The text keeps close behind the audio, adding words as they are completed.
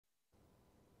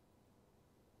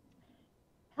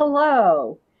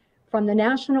Hello from the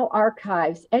National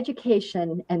Archives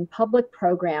Education and Public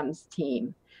Programs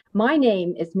team. My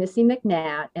name is Missy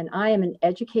McNatt, and I am an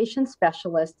education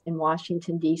specialist in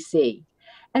Washington, D.C.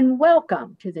 And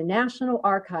welcome to the National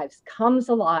Archives Comes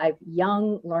Alive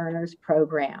Young Learners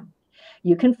Program.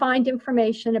 You can find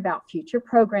information about future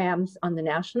programs on the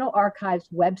National Archives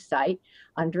website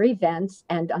under events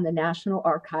and on the National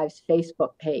Archives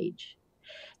Facebook page.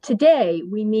 Today,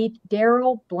 we meet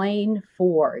Darrel Blaine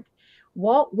Ford,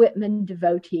 Walt Whitman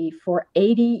devotee for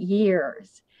 80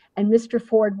 years. And Mr.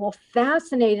 Ford will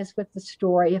fascinate us with the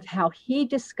story of how he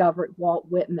discovered Walt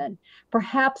Whitman,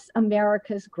 perhaps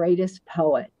America's greatest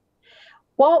poet.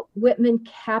 Walt Whitman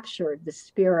captured the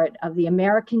spirit of the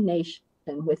American nation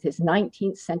with his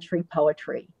 19th century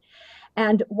poetry.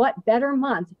 And what better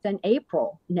month than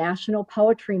April, National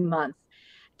Poetry Month,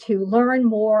 to learn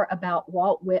more about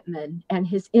Walt Whitman and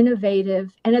his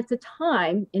innovative and at the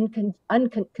time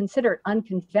considered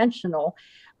unconventional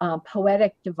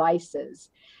poetic devices.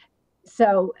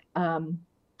 So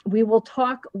we will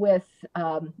talk with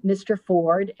Mr.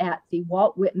 Ford at the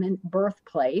Walt Whitman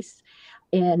birthplace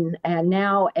and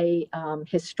now a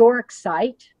historic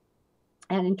site,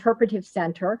 an interpretive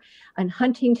center in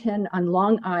Huntington on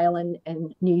Long Island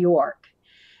in New York.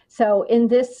 So in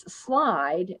this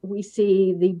slide, we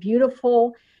see the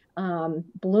beautiful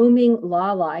blooming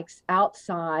lilacs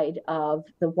outside of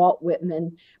the Walt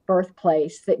Whitman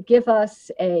birthplace that give us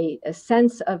a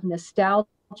sense of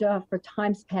nostalgia for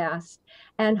times past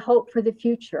and hope for the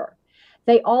future.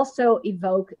 They also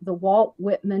evoke the Walt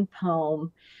Whitman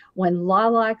poem, When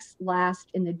Lilacs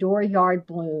Last in the Dooryard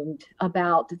Bloomed,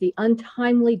 about the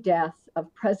untimely death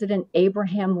of President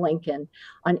Abraham Lincoln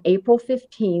on April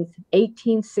 15th,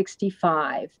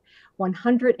 1865,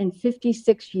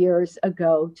 156 years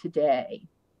ago today.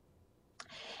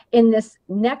 In this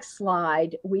next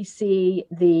slide, we see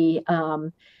the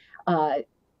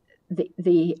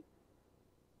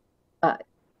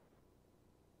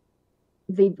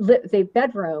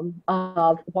bedroom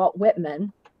of Walt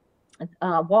Whitman,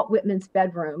 Walt Whitman's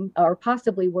bedroom, or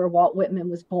possibly where Walt Whitman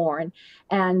was born,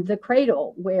 and the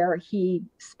cradle where he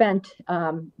spent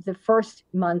the first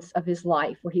months of his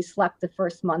life, where he slept the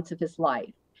first months of his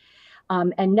life.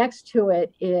 And next to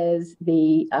it is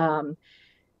the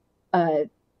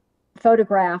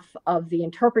photograph of the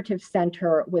interpretive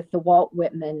center with the Walt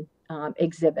Whitman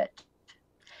exhibit.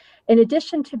 In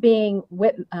addition to being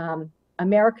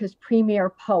America's premier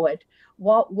poet,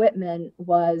 Walt Whitman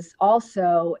was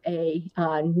also a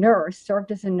nurse,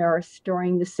 served as a nurse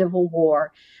during the Civil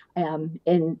War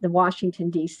in the Washington,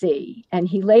 D.C. And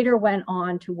he later went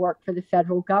on to work for the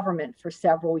federal government for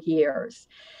several years.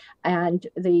 And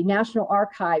the National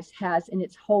Archives has in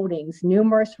its holdings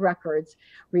numerous records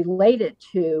related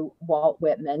to Walt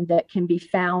Whitman that can be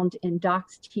found in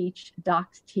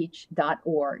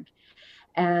docsteach.org.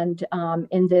 And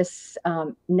in this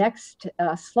next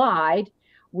slide,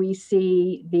 we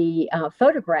see the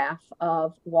photograph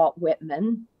of Walt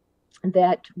Whitman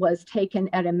that was taken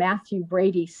at a Matthew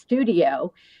Brady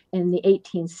studio in the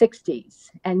 1860s.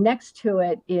 And next to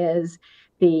it is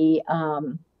the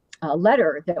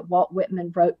letter that Walt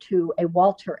Whitman wrote to a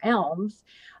Walter Elms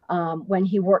when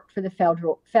he worked for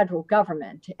the federal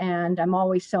government. And I'm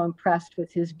always so impressed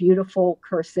with his beautiful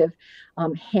cursive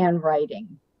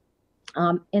handwriting.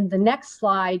 In the next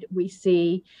slide, we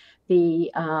see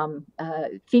the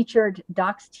featured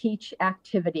Docs Teach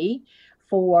activity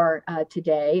for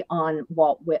today on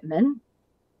Walt Whitman.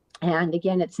 And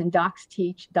again, it's in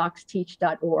Docsteach,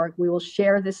 docsteach.org. We will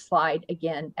share this slide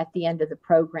again at the end of the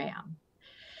program.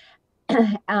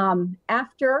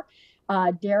 After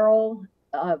Darrel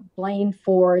Blaine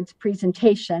Ford's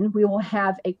presentation, we will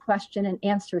have a question and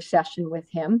answer session with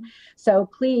him. So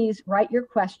please write your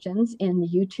questions in the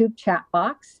YouTube chat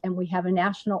box, and we have a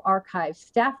National Archives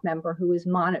staff member who is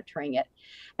monitoring it.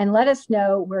 And let us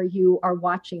know where you are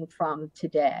watching from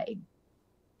today.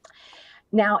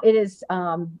 Now, it is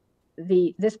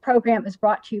this program is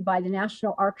brought to you by the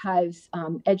National Archives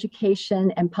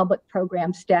Education and Public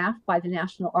Program staff, by the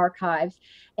National Archives,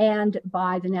 and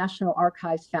by the National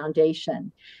Archives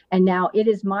Foundation. And now it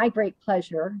is my great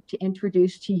pleasure to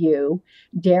introduce to you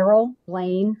Darrel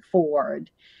Blaine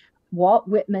Ford, Walt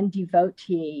Whitman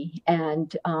devotee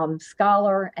and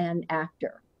scholar and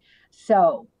actor.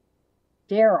 So,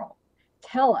 Darrel,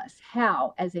 tell us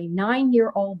how, as a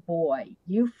 9-year-old boy,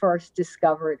 you first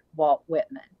discovered Walt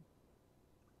Whitman.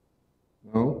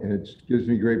 Well, it gives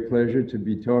me great pleasure to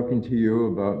be talking to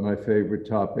you about my favorite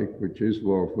topic, which is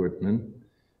Walt Whitman,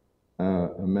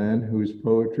 a man whose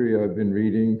poetry I've been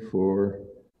reading for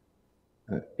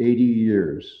 80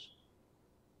 years.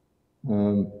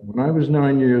 When I was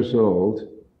 9 years old,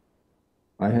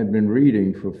 I had been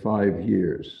reading for 5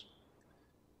 years.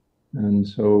 And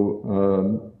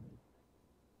so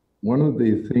one of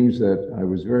the things that I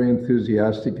was very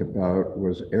enthusiastic about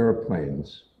was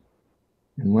airplanes.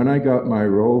 And when I got my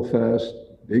roll-fast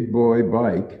big boy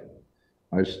bike,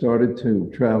 I started to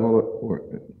travel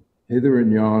hither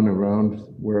and yon around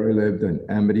where I lived in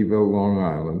Amityville, Long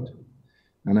Island.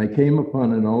 And I came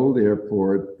upon an old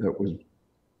airport that was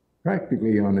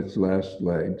practically on its last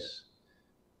legs.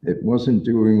 It wasn't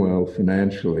doing well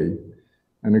financially.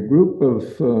 And a group of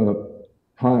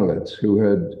pilots who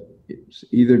had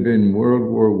either been World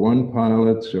War I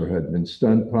pilots or had been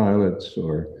stunt pilots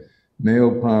or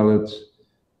male pilots,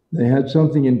 they had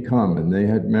something in common. They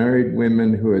had married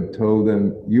women who had told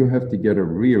them, you have to get a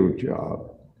real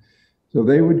job. So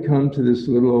they would come to this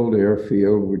little old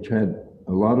airfield, which had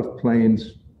a lot of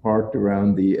planes parked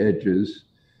around the edges,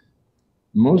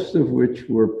 most of which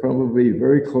were probably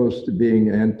very close to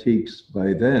being antiques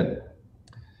by then.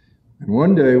 And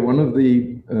one day, one of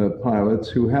the pilots,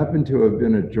 who happened to have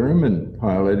been a German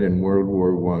pilot in World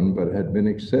War I, but had been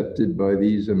accepted by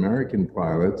these American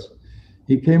pilots,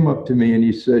 he came up to me and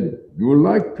he said, you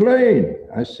like plane?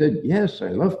 I said, yes, I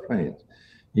love planes.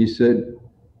 He said,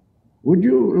 would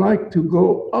you like to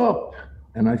go up?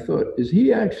 And I thought, is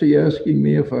he actually asking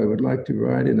me if I would like to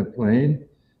ride in a plane?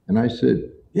 And I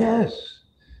said, yes.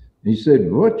 He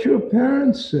said, what's your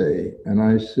parents say? And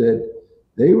I said,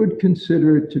 they would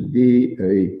consider it to be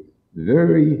a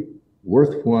very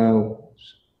worthwhile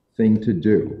thing to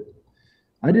do.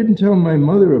 I didn't tell my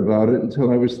mother about it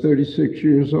until I was 36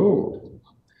 years old.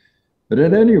 But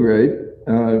at any rate,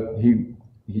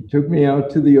 he took me out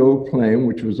to the old plane,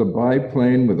 which was a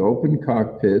biplane with open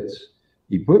cockpits.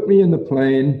 He put me in the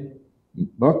plane,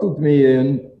 buckled me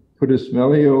in, put a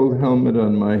smelly old helmet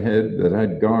on my head that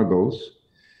had goggles,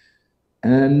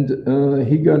 and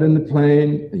he got in the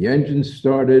plane, the engine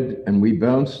started, and we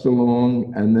bounced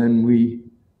along, and then we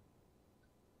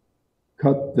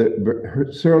cut the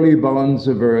surly bonds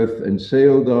of earth and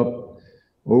sailed up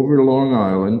over Long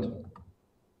Island.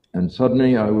 And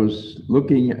suddenly I was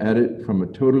looking at it from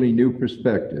a totally new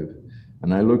perspective.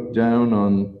 And I looked down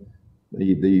on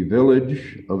the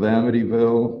village of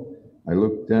Amityville. I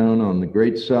looked down on the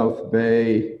Great South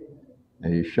Bay,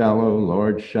 a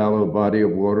large, shallow body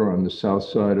of water on the south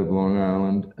side of Long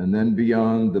Island, and then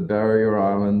beyond the Barrier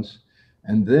Islands.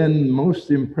 And then,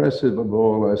 most impressive of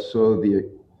all, I saw the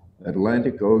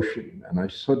Atlantic Ocean, and I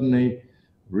suddenly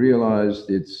realized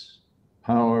its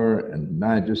power and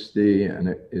majesty, and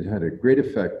it had a great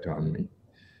effect on me.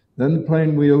 Then the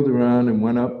plane wheeled around and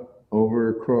went up over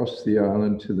across the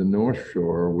island to the North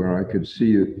Shore, where I could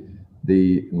see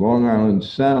the Long Island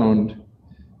Sound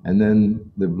and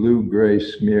then the blue-gray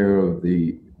smear of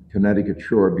the Connecticut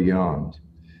shore beyond.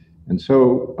 And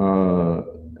so,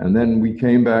 and then we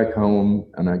came back home,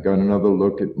 and I got another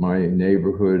look at my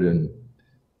neighborhood, and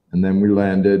then we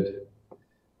landed.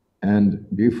 And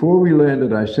before we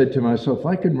landed, I said to myself,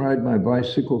 I can ride my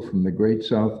bicycle from the Great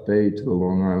South Bay to the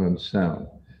Long Island Sound.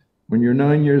 When you're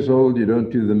 9 years old, you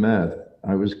don't do the math.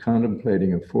 I was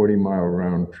contemplating a 40-mile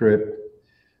round trip.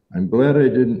 I'm glad I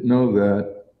didn't know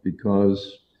that,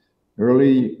 because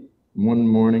early one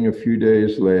morning, a few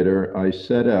days later, I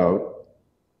set out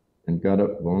and got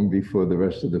up long before the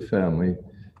rest of the family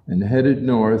and headed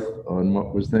north on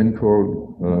what was then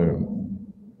called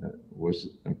was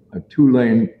a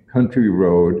two-lane country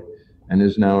road and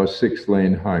is now a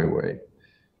 6-lane highway.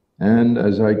 And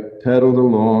as I pedaled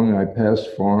along, I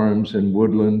passed farms and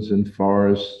woodlands and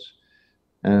forests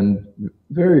and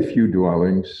very few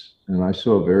dwellings, and I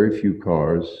saw very few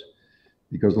cars,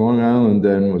 because Long Island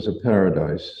then was a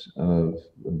paradise of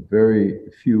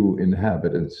very few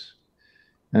inhabitants.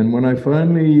 And when I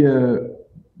finally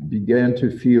began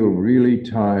to feel really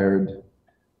tired,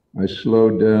 I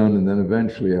slowed down, and then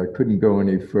eventually I couldn't go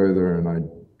any further, and I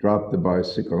dropped the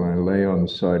bicycle and I lay on the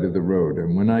side of the road.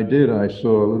 And when I did, I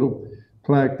saw a little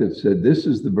plaque that said, this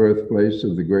is the birthplace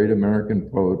of the great American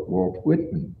poet Walt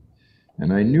Whitman.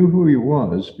 And I knew who he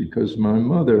was because my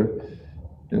mother,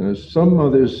 some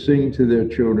mothers sing to their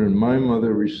children. My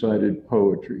mother recited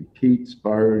poetry, Keats,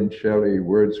 Byron, Shelley,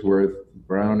 Wordsworth,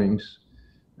 Brownings,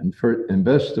 and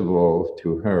best of all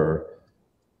to her,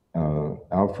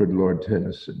 Alfred Lord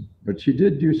Tennyson. But she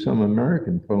did do some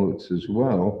American poets as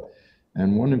well,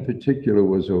 and one in particular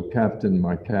was O Captain,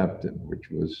 My Captain, which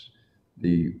was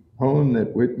the poem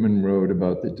that Whitman wrote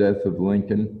about the death of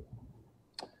Lincoln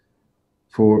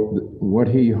for what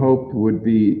he hoped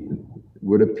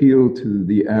would appeal to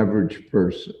the average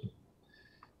person.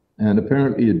 And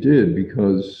apparently it did,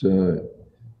 because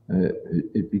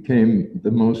it became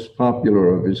the most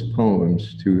popular of his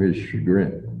poems to his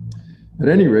chagrin. At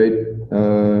any rate,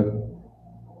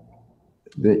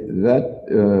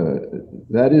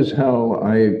 that is how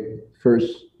I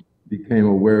first became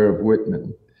aware of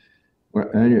Whitman.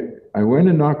 I went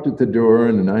and knocked at the door,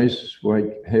 and a nice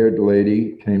white-haired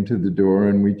lady came to the door,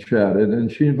 and we chatted, and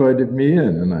she invited me in,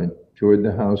 and I toured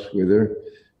the house with her,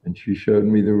 and she showed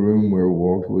me the room where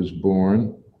Walt was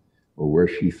born, or where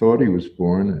she thought he was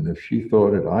born, and if she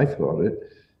thought it, I thought it.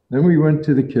 Then we went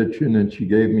to the kitchen, and she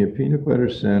gave me a peanut butter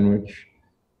sandwich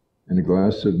and a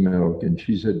glass of milk, and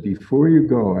she said, "Before you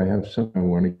go, I have something I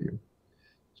want to give you."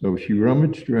 So she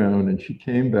rummaged around, and she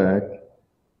came back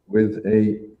with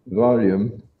a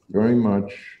volume very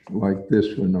much like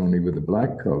this one, only with a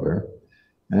black cover.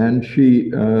 And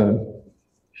she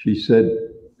said,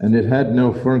 and it had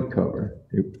no front cover.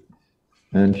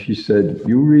 And she said,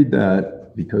 "You read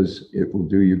that because it will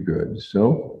do you good."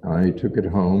 So I took it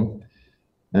home,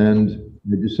 and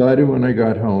I decided when I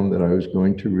got home that I was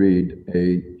going to read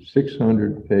a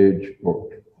 600-page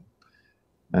book.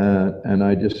 And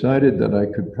I decided that I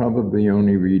could probably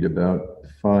only read about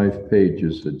 5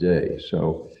 pages a day.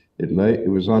 So it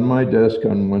was on my desk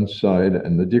on one side,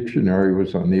 and the dictionary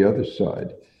was on the other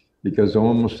side, because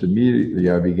almost immediately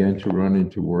I began to run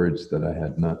into words that I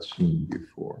had not seen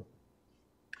before.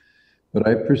 But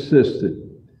I persisted.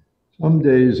 Some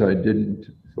days I didn't,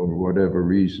 for whatever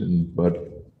reason, but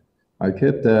I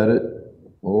kept at it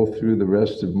all through the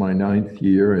rest of my 9th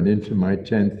year and into my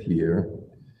 10th year.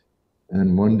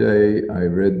 And one day I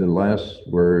read the last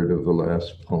word of the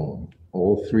last poem,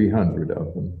 all 300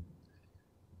 of them.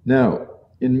 Now,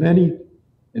 in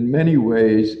many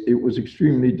ways, it was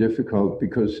extremely difficult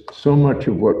because so much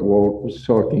of what Walt was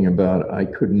talking about, I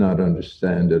could not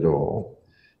understand at all.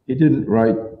 He didn't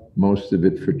write most of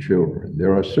it for children.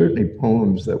 There are certainly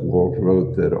poems that Walt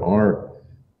wrote that are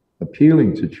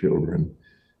appealing to children,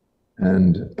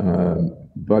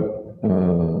 but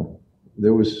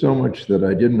there was so much that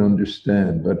I didn't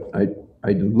understand. But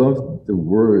I loved the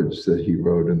words that he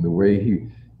wrote and the way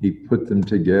he put them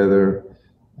together,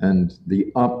 and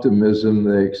the optimism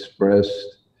they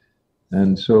expressed.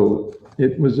 And so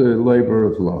it was a labor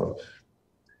of love.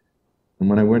 And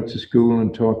when I went to school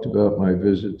and talked about my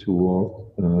visit to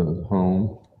Walt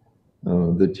home,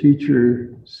 the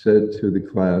teacher said to the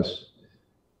class,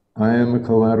 "I am a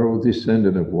collateral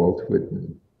descendant of Walt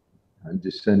Whitman. I'm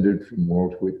descended from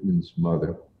Walt Whitman's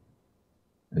mother."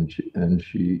 And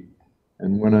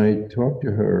when I talked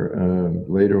to her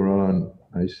later on,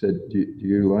 I said, do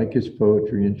you like his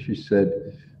poetry? And she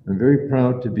said, "I'm very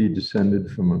proud to be descended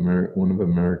from one of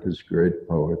America's great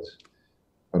poets,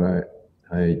 but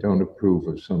I don't approve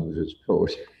of some of his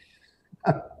poetry."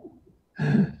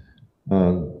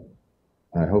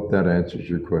 I hope that answers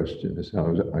your question, is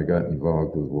how I got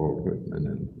involved with Walt Whitman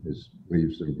and his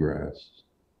Leaves of Grass.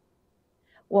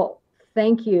 Well,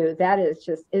 thank you. That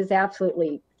is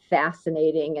absolutely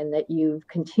fascinating, and that you've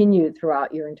continued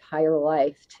throughout your entire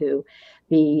life to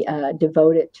be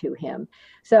devoted to him.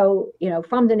 So,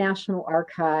 from the National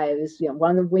Archives,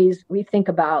 one of the ways we think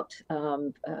about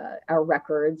our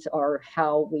records are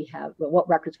what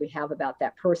records we have about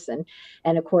that person.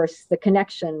 And of course, the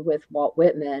connection with Walt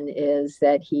Whitman is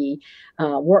that he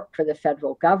worked for the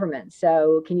federal government.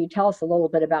 So can you tell us a little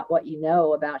bit about what you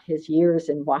know about his years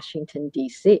in Washington,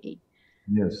 D.C.?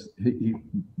 Yes, the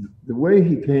way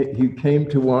he came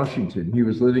to Washington, he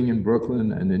was living in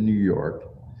Brooklyn and in New York.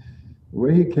 The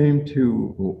way he came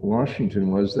to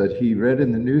Washington was that he read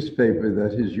in the newspaper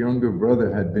that his younger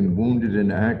brother had been wounded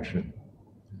in action.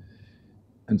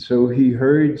 And so he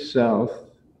hurried south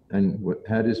and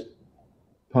had his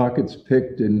pockets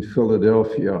picked in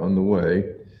Philadelphia on the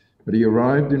way. But he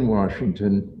arrived in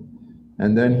Washington,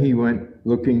 and then he went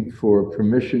looking for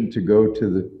permission to go to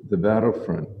the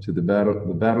battlefront, to the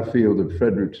battlefield of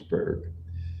Fredericksburg.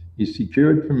 He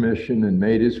secured permission and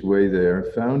made his way there,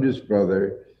 found his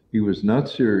brother. He was not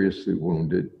seriously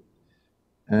wounded,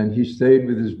 and he stayed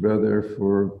with his brother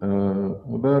for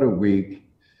about a week.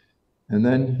 And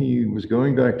then he was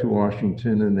going back to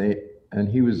Washington, and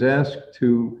he was asked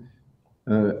to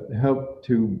help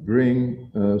to bring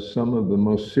some of the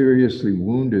most seriously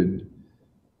wounded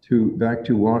back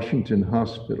to Washington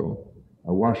Hospital.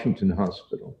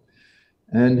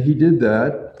 And he did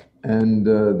that, and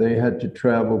they had to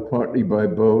travel partly by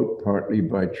boat, partly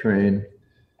by train.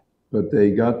 But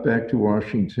they got back to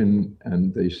Washington,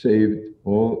 and they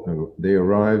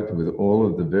arrived with all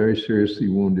of the very seriously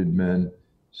wounded men,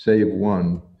 save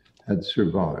one, had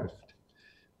survived.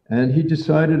 And he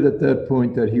decided at that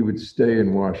point that he would stay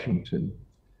in Washington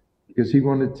because he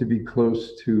wanted to be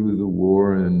close to the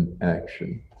war and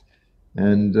action.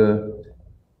 And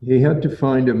he had to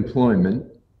find employment,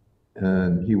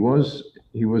 and he was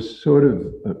sort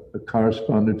of a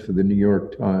correspondent for the New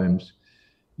York Times,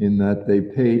 in that they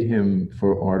paid him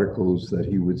for articles that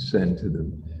he would send to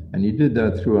them, and he did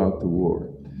that throughout the war.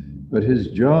 But his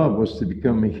job was to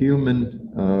become a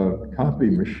human copy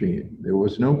machine. There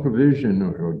was no provision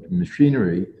or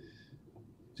machinery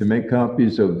to make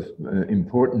copies of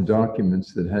important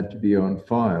documents that had to be on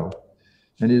file.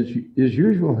 And his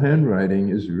usual handwriting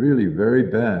is really very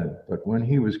bad, but when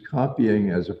he was copying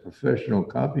as a professional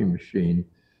copy machine,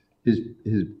 his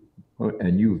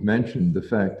and you've mentioned the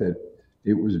fact that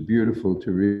it was beautiful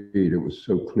to read. It was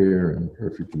so clear and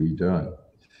perfectly done.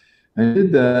 And he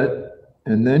did that,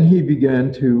 and then he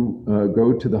began to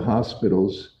go to the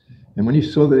hospitals. And when he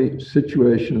saw the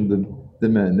situation of the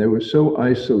men, they were so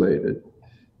isolated.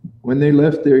 When they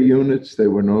left their units, they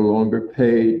were no longer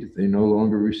paid, they no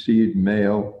longer received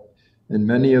mail, and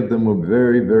many of them were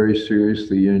very, very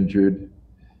seriously injured.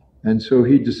 And so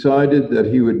he decided that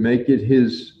he would make it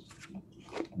his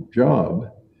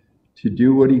job to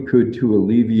do what he could to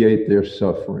alleviate their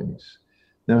sufferings.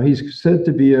 Now, he's said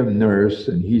to be a nurse,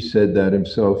 and he said that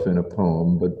himself in a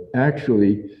poem, but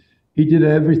actually, he did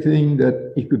everything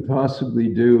that he could possibly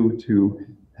do to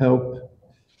help.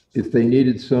 If they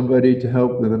needed somebody to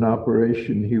help with an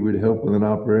operation, he would help with an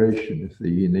operation. If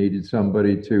he needed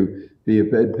somebody to be a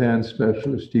bedpan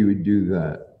specialist, he would do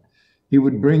that. He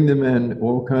would bring them in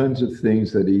all kinds of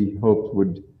things that he hoped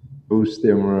would boost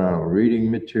their morale: reading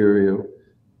material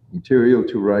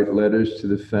to write letters to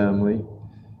the family.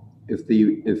 If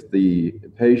the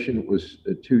patient was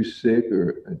too sick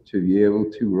or to be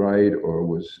able to write, or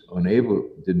was unable,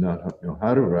 did not know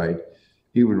how to write,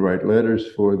 he would write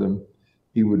letters for them.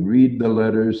 He would read the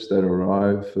letters that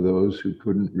arrived for those who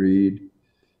couldn't read.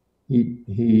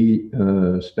 He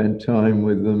spent time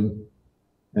with them.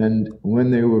 And when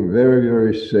they were very,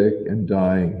 very sick and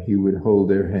dying, he would hold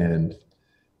their hand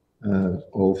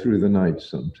all through the night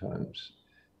sometimes.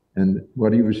 And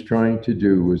what he was trying to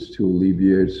do was to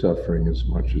alleviate suffering as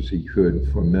much as he could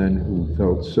for men who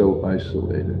felt so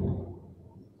isolated.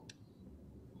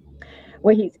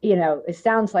 Well, it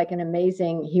sounds like an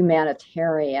amazing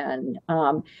humanitarian.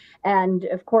 And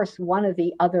of course, one of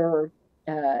the other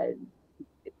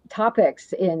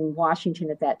topics in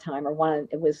Washington at that time,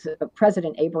 it was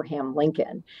President Abraham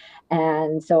Lincoln.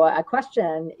 And so a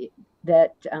question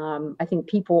that I think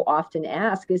people often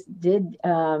ask is, did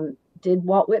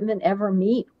Walt Whitman ever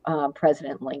meet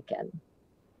President Lincoln?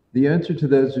 The answer to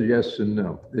that is yes and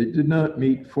no. They did not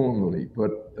meet formally,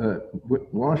 but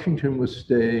Washington was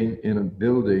staying in a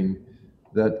building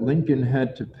that Lincoln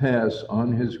had to pass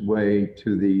on his way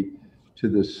to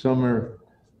the summer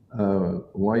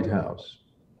White House.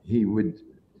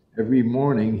 Every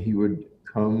morning he would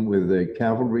come with a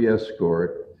cavalry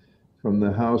escort from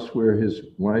the house where his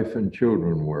wife and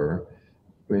children were.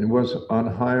 And it was on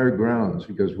higher grounds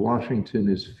because Washington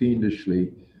is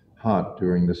fiendishly hot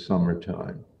during the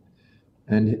summertime.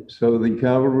 And so the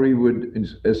cavalry would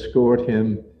escort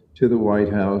him to the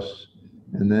White House.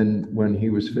 And then when he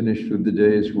was finished with the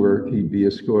day's work, he'd be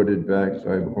escorted back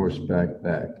by horseback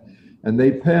back. And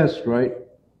they passed right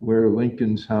where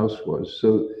Lincoln's house was.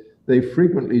 So they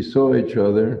frequently saw each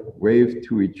other, waved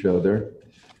to each other.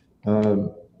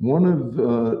 One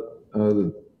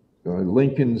of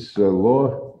Lincoln's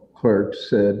law clerks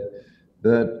said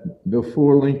that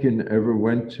before Lincoln ever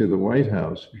went to the White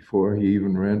House, before he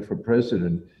even ran for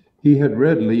president, he had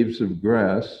read Leaves of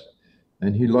Grass,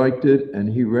 and he liked it,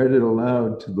 and he read it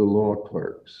aloud to the law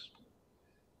clerks.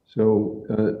 So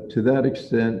to that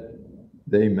extent,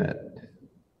 they met.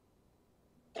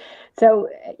 So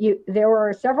there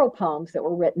were several poems that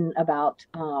were written about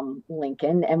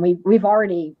Lincoln, and we've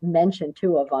already mentioned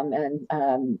two of them,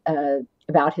 and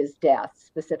about his death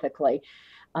specifically.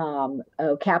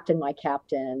 Oh, Captain, My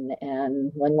Captain,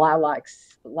 and When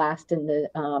Lilacs Last in the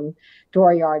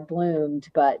Dooryard Bloomed.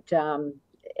 But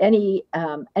any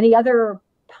other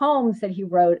poems that he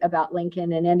wrote about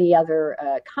Lincoln, and any other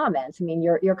comments? I mean,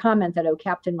 your comment that "Oh,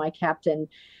 Captain, My Captain"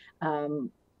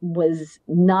 was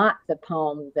not the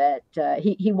poem that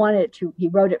he wanted to. He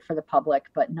wrote it for the public,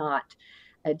 but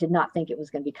did not think it was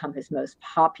going to become his most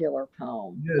popular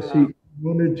poem. Yes, he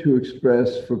wanted to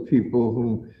express for people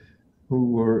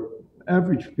who were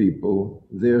average people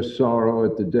their sorrow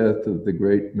at the death of the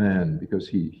great man, because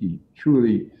he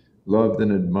truly loved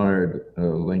and admired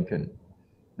Lincoln.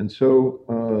 And so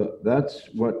that's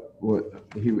why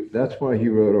he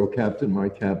wrote "Oh, Captain, My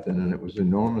Captain," and it was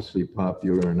enormously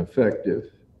popular and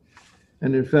effective.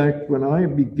 And in fact, when I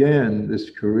began this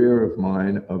career of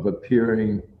mine of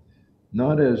appearing,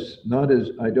 not as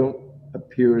I don't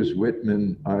appear as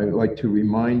Whitman, I like to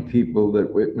remind people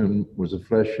that Whitman was a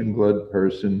flesh and blood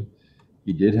person.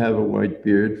 He did have a white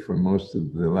beard for most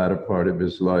of the latter part of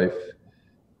his life.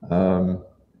 Um,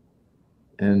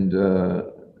 and, uh,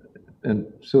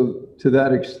 and so to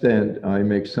that extent, I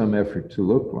make some effort to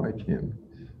look like him.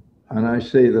 And I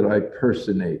say that I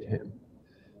personate him.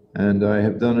 And I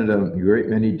have done it at a great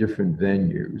many different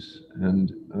venues.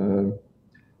 And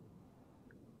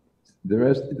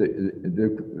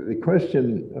the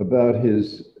question about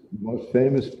his most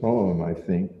famous poem, I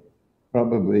think,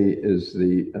 probably is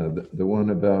the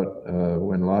one about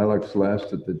when lilacs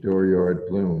last at the dooryard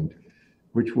bloomed,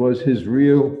 which was his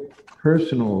real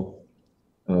personal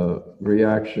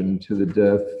reaction to the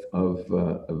death of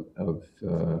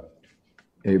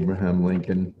Abraham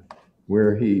Lincoln,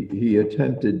 where he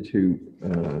attempted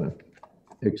to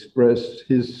express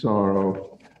his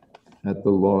sorrow at the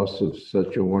loss of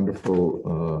such a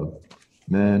wonderful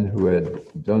man who had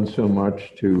done so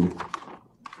much to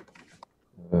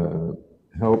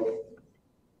help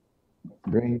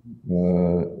bring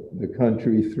the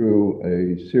country through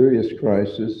a serious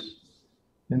crisis,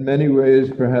 in many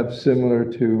ways perhaps similar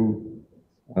to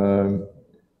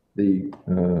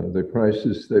the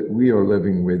crisis that we are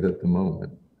living with at the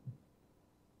moment.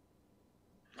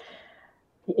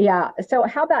 Yeah. So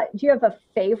how about, do you have a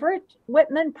favorite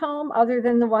Whitman poem other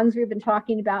than the ones we've been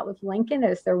talking about with Lincoln?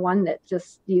 Is there one that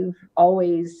just you've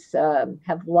always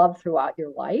have loved throughout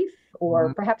your life,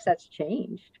 or perhaps that's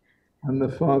changed? I'm the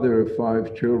father of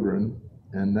 5 children,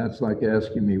 and that's like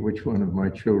asking me which one of my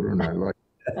children I like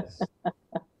best.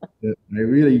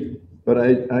 But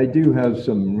I do have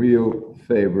some real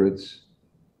favorites.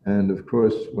 And of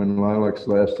course, when lilacs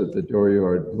last at the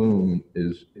dooryard bloom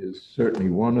is certainly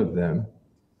one of them.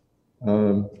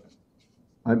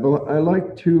 I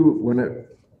like to, when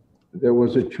there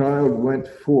was a child went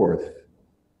forth,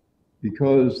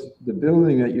 because the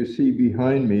building that you see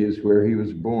behind me is where he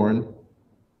was born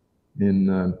in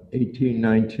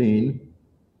 1819.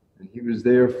 And he was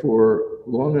there for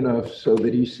long enough so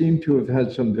that he seemed to have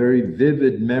had some very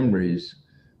vivid memories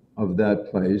of that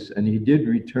place. And he did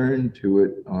return to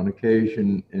it on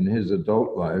occasion in his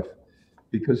adult life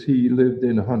because he lived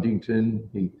in Huntington.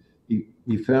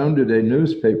 He founded a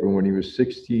newspaper when he was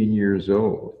 16 years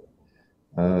old.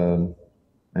 And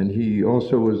he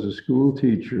also was a school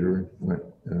teacher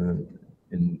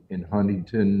in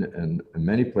Huntington and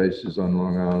many places on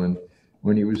Long Island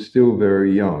when he was still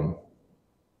very young.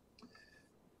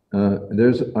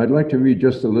 I'd like to read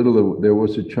just a little of, there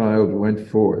was a child went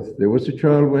forth. There was a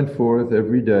child went forth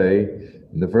every day,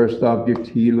 and the first object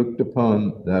he looked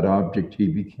upon, that object he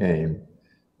became.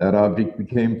 That object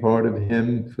became part of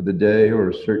him for the day or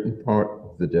a certain part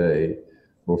of the day,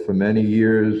 or for many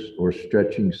years or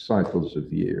stretching cycles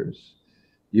of years.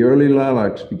 The early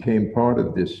lilacs became part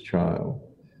of this child.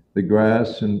 The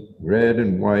grass and red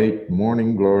and white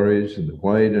morning glories and the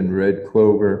white and red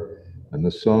clover and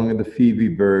the song of the phoebe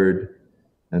bird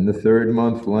and the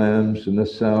third-month lambs and the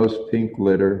sow's pink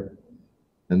litter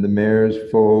and the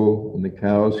mare's foal and the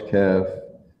cow's calf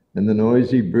and the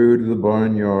noisy brood of the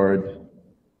barnyard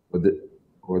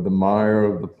or the mire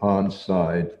of the pond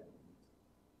side.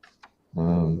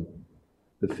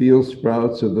 The field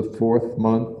sprouts of the 4th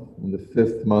month and the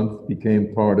 5th month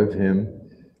became part of him.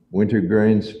 Winter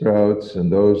grain sprouts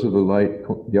and those of the light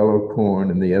yellow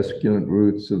corn and the esculent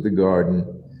roots of the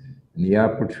garden, and the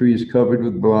apple trees covered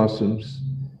with blossoms,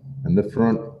 and the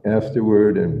front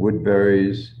afterward and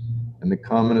woodberries, and the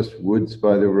commonest woods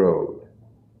by the road,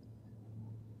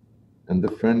 and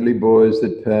the friendly boys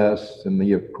that passed, and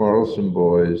the quarrelsome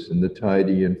boys, and the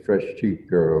tidy and fresh-cheeked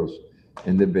girls,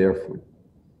 and the barefoot.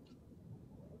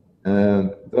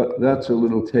 And that's a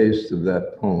little taste of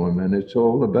that poem, and it's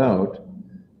all about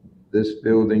this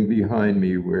building behind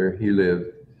me where he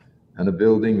lived, and a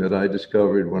building that I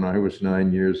discovered when I was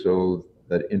 9 years old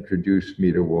that introduced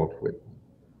me to Walt Whitman.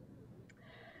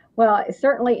 Well, it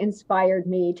certainly inspired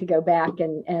me to go back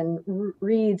and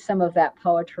read some of that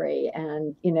poetry,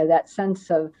 and that sense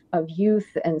of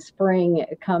youth and spring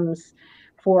comes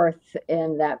forth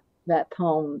in that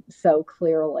poem so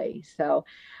clearly. So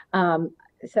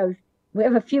we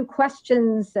have a few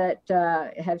questions that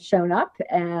have shown up,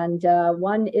 and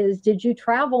one is: did you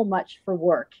travel much for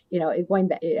work? Going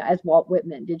back as Walt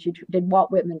Whitman, did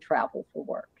Walt Whitman travel for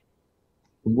work?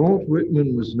 Walt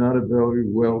Whitman was not a very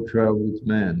well-traveled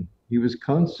man. He was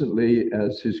constantly,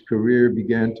 as his career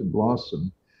began to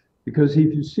blossom, because he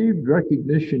received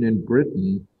recognition in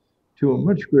Britain to a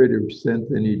much greater extent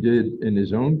than he did in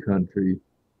his own country.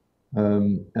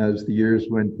 As the years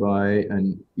went by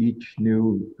and each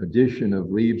new edition of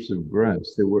Leaves of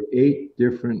Grass, there were 8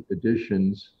 different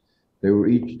editions They were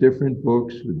each different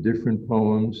books with different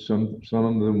poems, some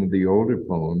of them with the older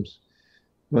poems,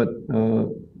 but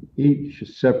each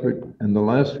separate. And the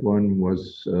last one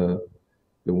was the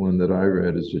one that I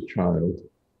read as a child.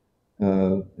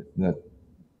 That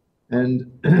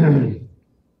and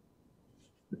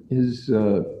his.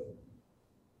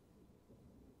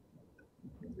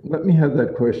 Let me have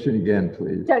that question again,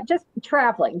 please. So just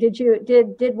traveling.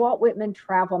 Did Walt Whitman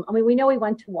travel? I mean, we know he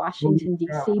went to Washington,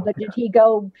 D.C., but did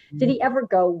he ever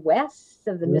go west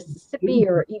of the Mississippi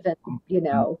or even,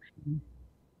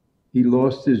 He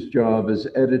lost his job as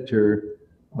editor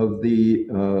of the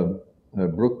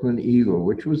Brooklyn Eagle,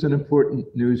 which was an important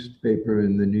newspaper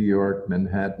in the New York,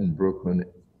 Manhattan, Brooklyn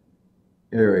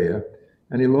area.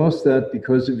 And he lost that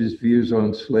because of his views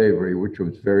on slavery, which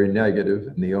was very negative,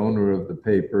 and the owner of the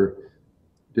paper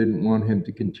didn't want him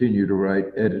to continue to write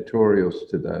editorials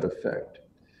to that effect.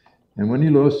 And when he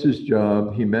lost his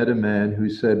job, he met a man who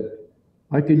said,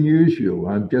 "I can use you.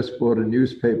 I've just bought a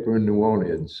newspaper in New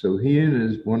Orleans." So he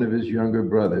and one of his younger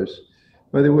brothers,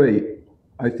 by the way,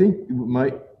 I think you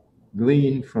might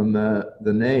glean from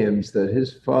the names that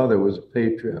his father was a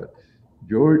patriot.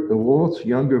 Walt's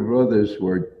younger brothers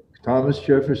were Thomas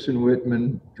Jefferson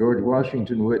Whitman, George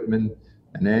Washington Whitman,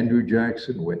 and Andrew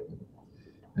Jackson Whitman.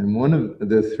 And one of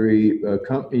the three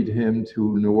accompanied him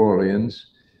to New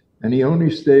Orleans, and he only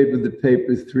stayed with the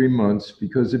paper 3 months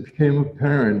because it became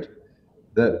apparent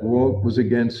that Walt was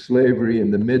against slavery in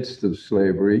the midst of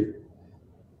slavery,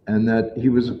 and that he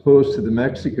was opposed to the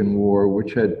Mexican War,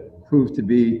 which had proved to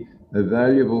be a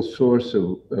valuable source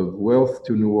of wealth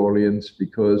to New Orleans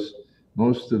because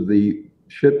most of the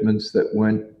shipments that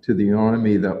went to the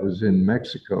army that was in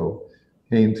Mexico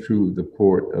came through the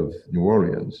port of New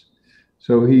Orleans.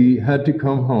 So he had to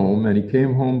come home, and he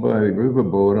came home by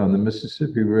riverboat on the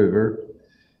Mississippi River.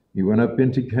 He went up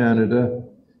into Canada.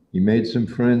 He made some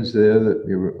friends there that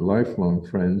they were lifelong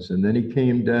friends, and then he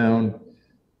came down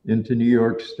into New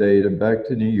York State and back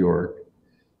to New York.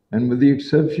 And with the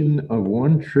exception of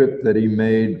one trip that he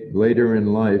made later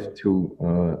in life to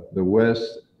the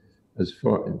West, as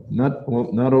far, not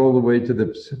all the way to the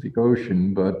Pacific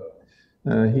Ocean, but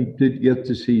he did get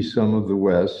to see some of the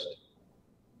West.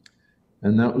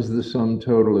 And that was the sum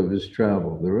total of his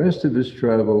travel. The rest of his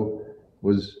travel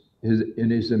was in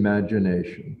his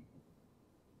imagination.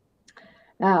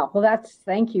 Oh, well,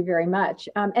 thank you very much.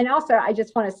 And also, I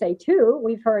just want to say, too,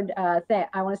 we've heard, I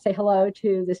want to say hello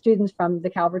to the students from the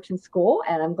Calverton School,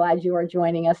 and I'm glad you are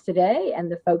joining us today,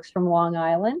 and the folks from Long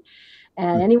Island.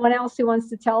 And anyone else who wants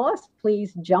to tell us,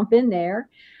 please jump in there.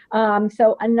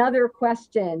 So another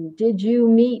question, did you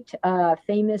meet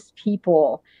famous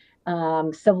people,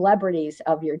 celebrities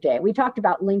of your day? We talked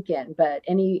about Lincoln, but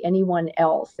anyone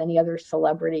else, any other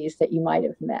celebrities that you might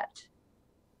have met?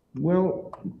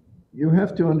 Well, you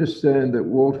have to understand that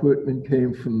Walt Whitman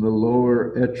came from the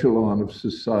lower echelon of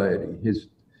society.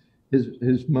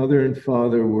 His mother and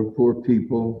father were poor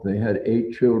people. They had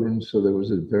 8 children, so there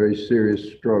was a very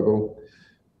serious struggle.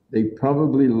 They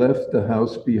probably left the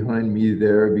house behind me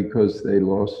there because they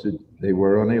lost it. They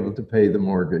were unable to pay the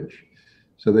mortgage.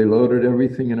 So they loaded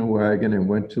everything in a wagon and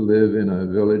went to live in a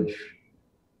village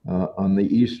on the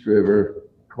East River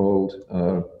called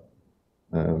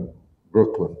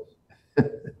Brooklyn.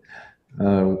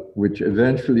 Which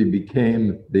eventually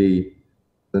became the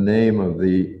name of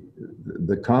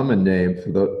the common name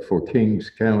for Kings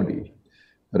County.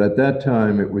 But at that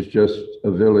time, it was just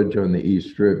a village on the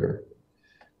East River.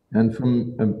 And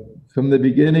from the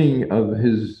beginning of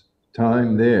his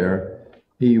time there,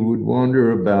 he would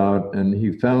wander about, and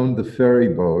he found the ferry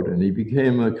boat, and he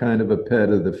became a kind of a pet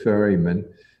of the ferryman.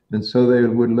 And so they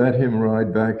would let him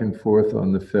ride back and forth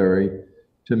on the ferry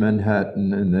to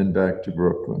Manhattan and then back to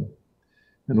Brooklyn.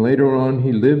 And later on,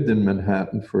 he lived in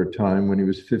Manhattan for a time when he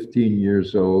was 15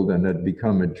 years old and had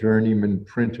become a journeyman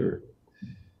printer.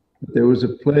 But there was a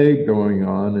plague going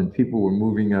on, and people were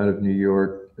moving out of New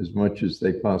York as much as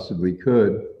they possibly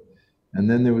could. And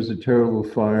then there was a terrible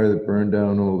fire that burned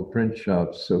down all the print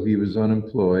shops, so he was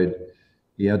unemployed.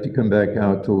 He had to come back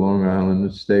out to Long Island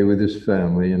and stay with his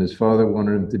family, and his father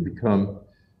wanted him to become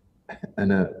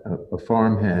a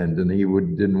farmhand, and he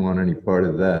didn't want any part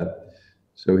of that.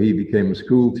 So he became a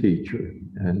school teacher,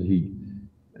 and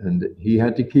he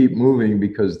had to keep moving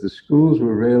because the schools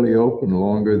were rarely open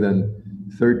longer than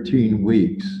 13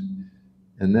 weeks.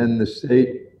 And then the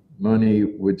state money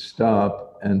would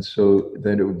stop, and so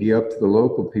then it would be up to the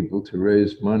local people to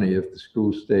raise money if the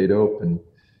school stayed open.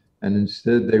 And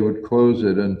instead they would close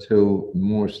it until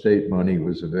more state money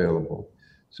was available.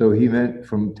 So he went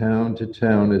from town to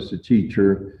town as a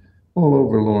teacher all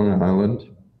over Long Island.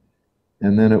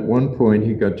 And then at one point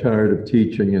he got tired of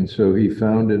teaching, and so he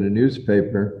founded a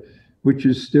newspaper which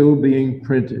is still being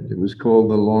printed. It was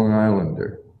called the Long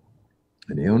Islander.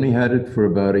 And he only had it for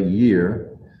about a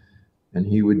year, and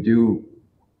he would do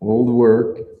all the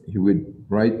work. He would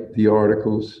write the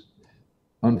articles.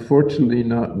 Unfortunately,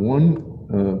 not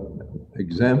one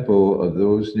example of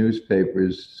those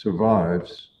newspapers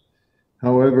survives.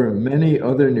 However, many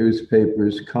other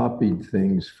newspapers copied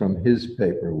things from his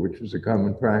paper, which was a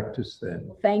common practice then.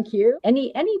 Thank you.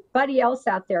 Anybody else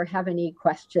out there have any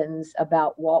questions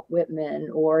about Walt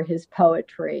Whitman or his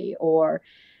poetry or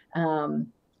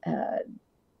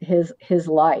his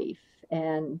life?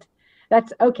 And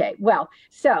that's okay. Well,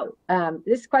 so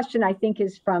this question I think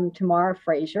is from Tamara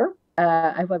Frazier.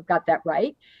 I hope I've got that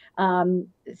right.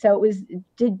 So it was,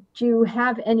 did you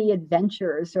have any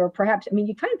adventures, or perhaps, I mean,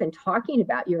 you've kind of been talking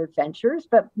about your adventures,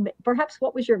 but perhaps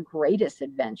what was your greatest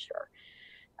adventure?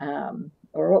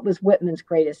 Or what was Whitman's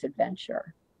greatest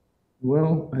adventure?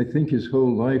 Well, I think his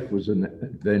whole life was an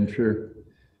adventure,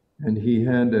 and he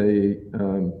had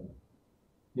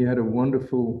a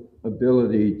wonderful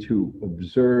ability to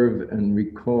observe and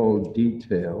recall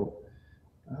detail,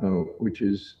 which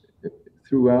is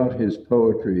throughout his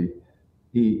poetry.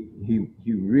 He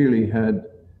really had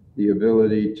the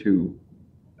ability to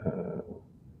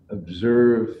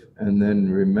observe and then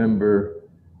remember,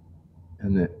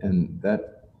 and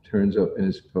that turns up in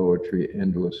his poetry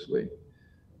endlessly.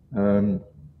 I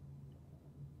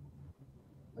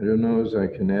don't know as I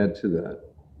can add to that.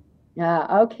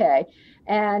 Okay.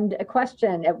 And a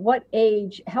question, at what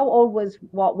age, how old was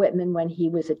Walt Whitman when he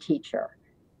was a teacher?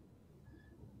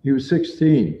 He was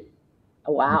 16.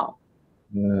 Oh, wow.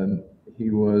 He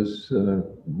was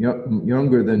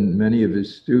younger than many of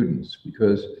his students,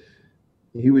 because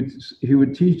he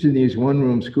would teach in these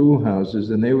one-room schoolhouses,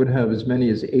 and they would have as many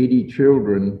as 80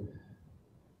 children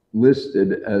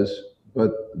listed as,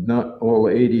 but not all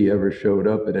 80 ever showed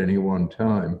up at any one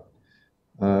time.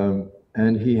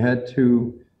 And he had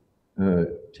to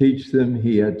teach them.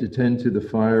 He had to tend to the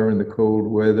fire in the cold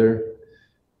weather.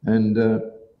 And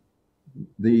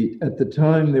at the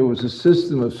time, there was a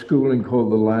system of schooling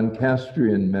called the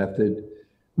Lancastrian method,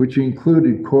 which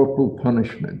included corporal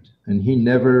punishment. And he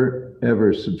never,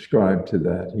 ever subscribed to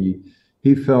that.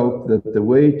 He felt that the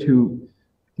way to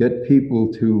get people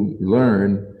to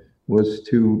learn was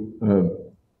to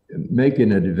make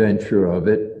an adventure of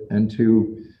it, and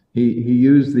he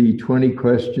used the 20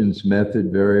 questions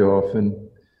method very often.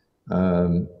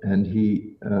 And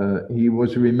he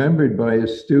was remembered by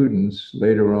his students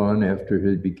later on, after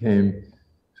he became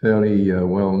fairly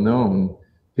well known.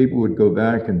 People would go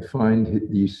back and find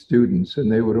these students,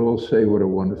 and they would all say what a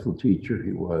wonderful teacher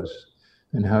he was,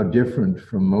 and how different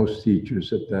from most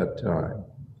teachers at that time.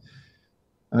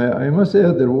 I must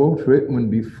add that Walt Whitman,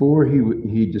 before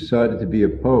he decided to be a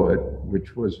poet,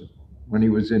 which was when he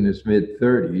was in his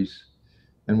mid-30s,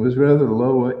 and was rather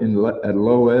at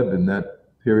low ebb in that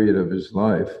period of his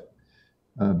life,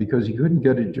 because he couldn't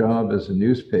get a job as a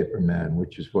newspaper man,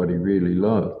 which is what he really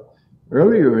loved.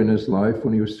 Earlier in his life,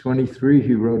 when he was 23,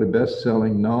 he wrote a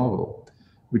best-selling novel,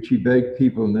 which he begged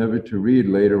people never to read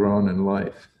later on in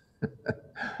life.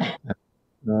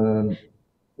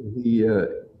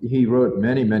 He wrote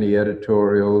many, many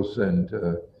editorials, and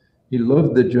he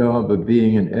loved the job of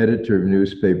being an editor of a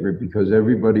newspaper, because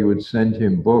everybody would send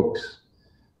him books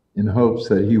in hopes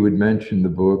that he would mention the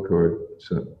book or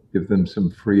give them some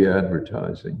free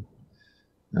advertising.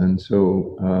 And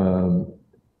so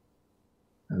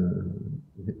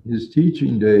his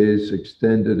teaching days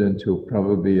extended until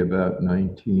probably about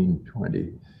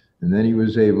 1920. And then he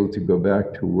was able to go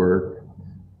back to work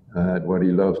at what he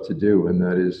loved to do, and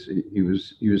that is, he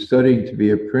was studying to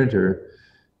be a printer,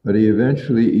 but he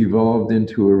eventually evolved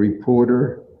into a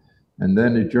reporter, and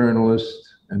then a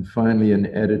journalist, and finally an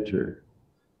editor.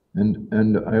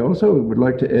 And I also would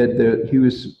like to add that he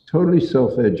was totally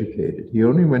self-educated. He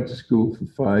only went to school for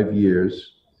 5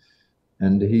 years,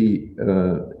 and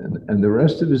and the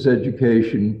rest of his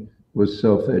education was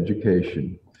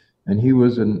self-education. And he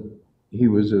was an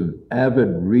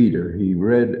avid reader. He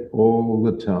read all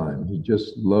the time. He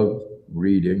just loved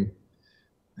reading,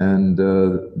 and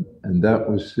that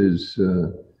was his.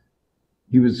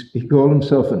 He called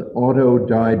himself an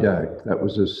autodidact. That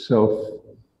was a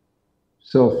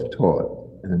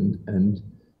self-taught, and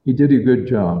he did a good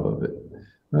job of it.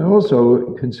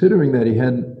 Also, considering that he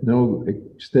had no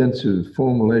extensive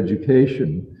formal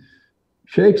education,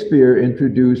 Shakespeare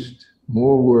introduced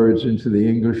more words into the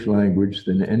English language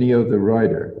than any other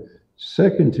writer.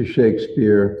 Second to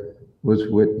Shakespeare was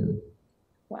Whitman.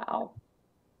 Wow,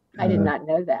 I did not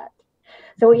know that.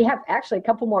 So we have actually a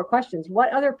couple more questions.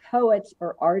 What other poets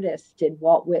or artists did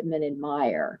Walt Whitman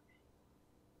admire?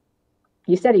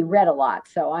 You said he read a lot,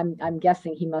 so I'm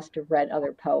guessing he must have read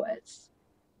other poets.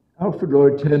 Alfred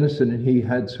Lord Tennyson and he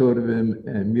had sort of a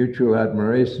mutual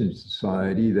admiration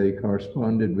society. They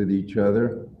corresponded with each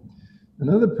other.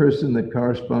 Another person that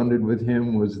corresponded with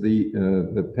him was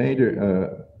the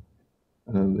painter,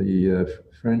 the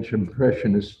French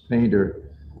Impressionist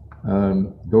painter,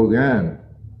 Gauguin.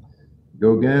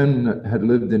 Gauguin had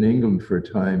lived in England for a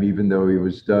time, even though he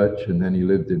was Dutch, and then he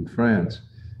lived in France.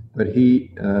 But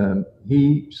he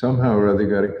somehow or other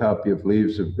got a copy of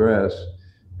Leaves of Grass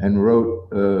and wrote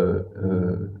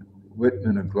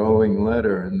Whitman a glowing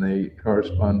letter, and they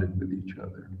corresponded with each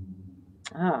other.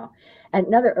 Oh,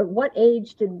 another. At what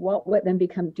age did Walt Whitman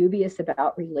become dubious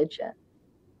about religion?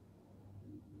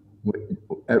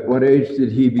 At what age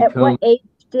did he become? At what age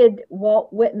did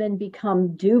Walt Whitman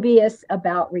become dubious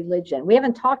about religion? We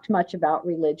haven't talked much about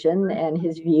religion and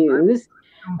his views,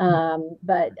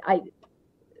 but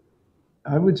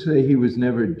I would say he was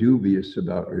never dubious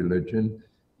about religion.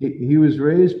 He was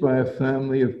raised by a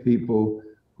family of people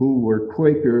who were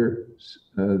Quakers,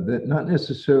 that not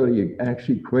necessarily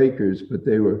actually Quakers, but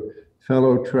they were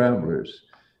fellow travelers.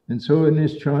 And so in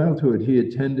his childhood, he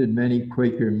attended many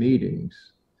Quaker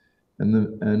meetings. And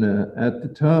at the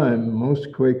time,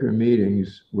 most Quaker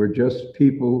meetings were just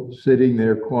people sitting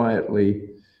there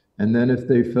quietly. And then if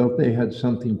they felt they had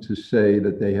something to say,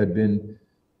 that they had been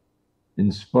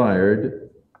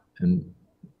inspired, and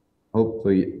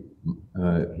hopefully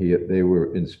they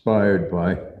were inspired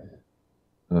by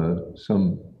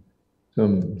some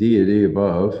deity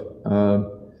above,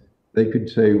 they could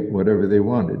say whatever they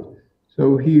wanted.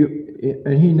 So he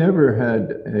never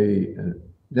had a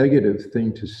negative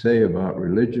thing to say about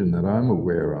religion that I'm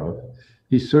aware of.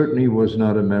 He certainly was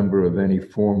not a member of any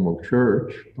formal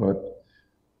church, but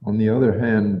on the other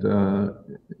hand,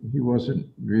 he wasn't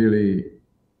really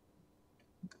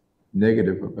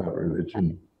negative about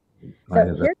religion.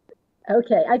 So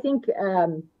okay, I think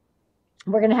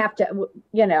we're going to have to,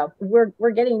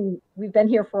 we've been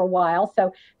here for a while, so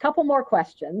a couple more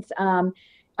questions.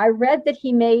 I read that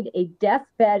he made a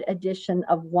deathbed edition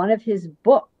of one of his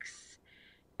books.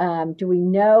 Do we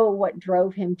know what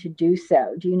drove him to do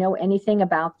so? Do you know anything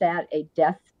about that? A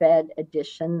deathbed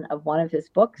edition of one of his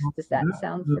books? Does that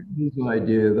sound? His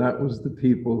idea. That was the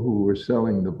people who were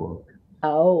selling the book.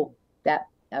 Oh,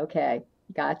 okay,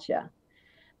 gotcha.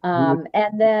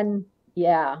 And then,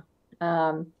 yeah.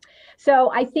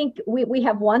 So I think we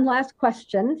have one last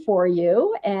question for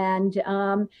you, and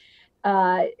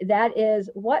that is,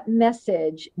 what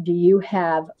message do you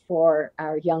have for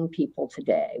our young people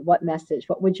today? What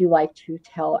would you like to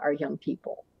tell our young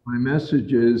people? My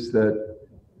message is that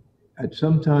at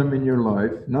some time in your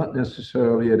life, not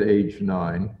necessarily at age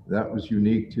 9, that was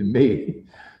unique to me,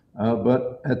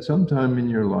 but at some time in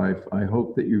your life, I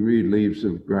hope that you read Leaves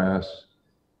of Grass,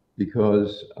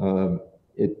 because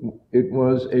it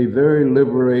was a very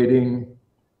liberating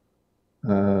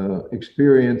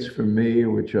experience for me,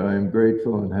 which I am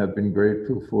grateful and have been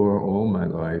grateful for all my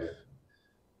life.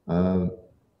 And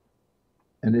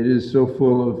it is so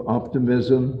full of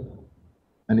optimism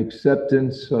and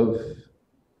acceptance of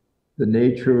the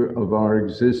nature of our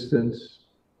existence,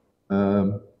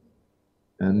 and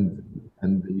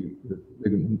the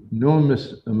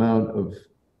enormous amount of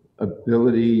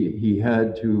ability he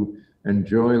had to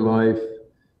enjoy life.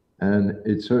 And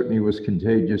it certainly was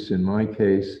contagious in my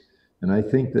case. And I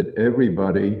think that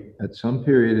everybody at some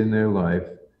period in their life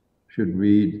should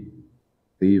read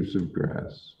Leaves of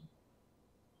Grass.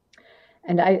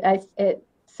 And it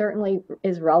certainly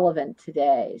is relevant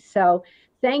today. So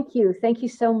thank you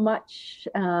so much,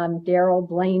 Darrel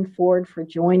Blaine Ford, for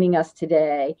joining us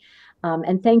today.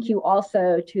 And thank you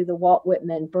also to the Walt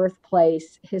Whitman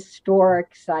Birthplace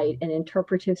Historic Site and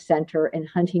Interpretive Center in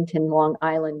Huntington, Long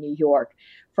Island, New York,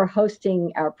 for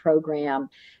hosting our program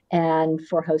and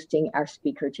for hosting our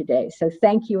speaker today. So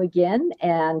thank you again,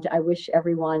 and I wish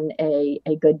everyone a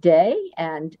good day,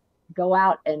 and go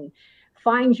out and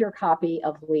find your copy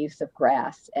of Leaves of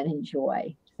Grass and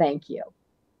enjoy. Thank you.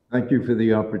 Thank you for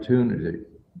the opportunity.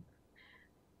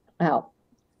 Oh,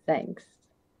 thanks.